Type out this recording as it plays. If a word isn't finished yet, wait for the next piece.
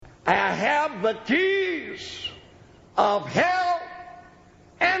I have the keys of hell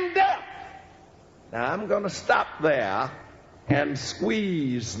and death. Now, I'm going to stop there and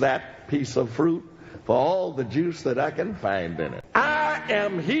squeeze that piece of fruit for all the juice that I can find in it. I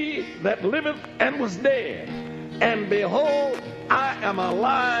am he that liveth and was dead, and behold, I am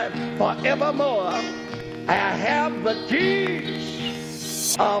alive forevermore. I have the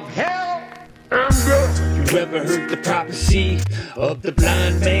keys of hell and death. You ever heard the prophecy of the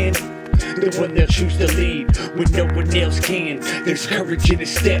blind man? The one they'll choose to lead when no one else can. There's courage in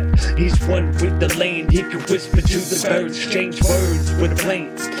his step. He's one with the land. He can whisper to the birds, exchange words with a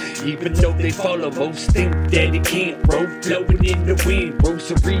plan. Even though they follow, most think that he can't. Rope blowing in the wind,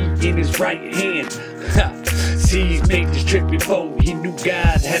 rosary in his right hand. See, he's made this trip before. He knew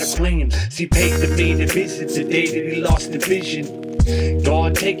God had a plan. See, paid the man a visit the day that he lost the vision.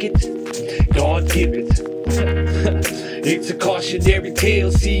 God take it, God give it. It's a cautionary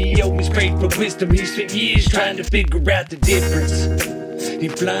tale. See, he always prayed for wisdom. He spent years trying to figure out the difference. He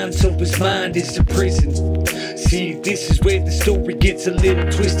blind, so his mind is a prison. See, this is where the story gets a little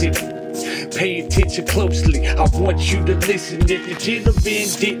twisted. Pay attention closely, I want you to listen. If the gentleman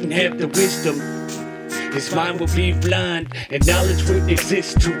didn't have the wisdom, his mind would be blind and knowledge wouldn't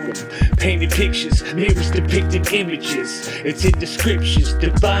exist to him. Painted pictures, mirrors depicting images. It's in the scriptures,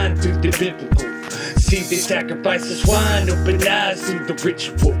 divine through the biblical. See, they sacrifice a swine, open eyes through the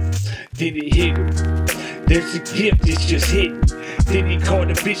ritual. Then it hit him. There's a gift, it's just hidden. Then he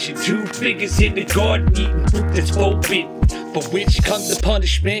caught a vision. 2 figures in the garden eating fruit that's forbidden. For which comes the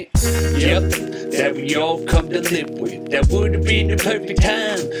punishment. Yep, that we all come to live with. That would have been the perfect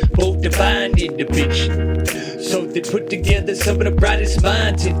time for divine intervention. So they put together some of the brightest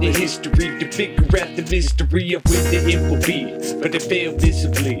minds in the history to figure out the mystery of when the end will be. But it failed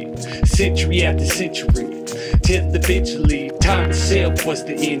visibly, century after century, till eventually time itself was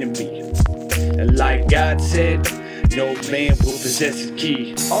the enemy. And like God said, no man will possess his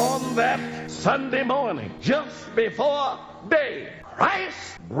key. On that Sunday morning, just before day,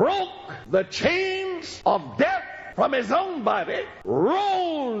 Christ broke the chains of death from his own body,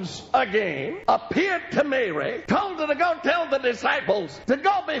 rose again, appeared to Mary, told her to go tell the disciples to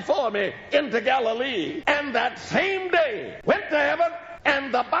go before me into Galilee, and that same day went to heaven,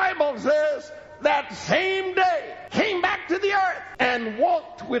 and the Bible says that same day came back to the earth and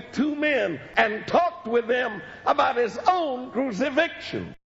walked with 2 men and talked with them about his own crucifixion.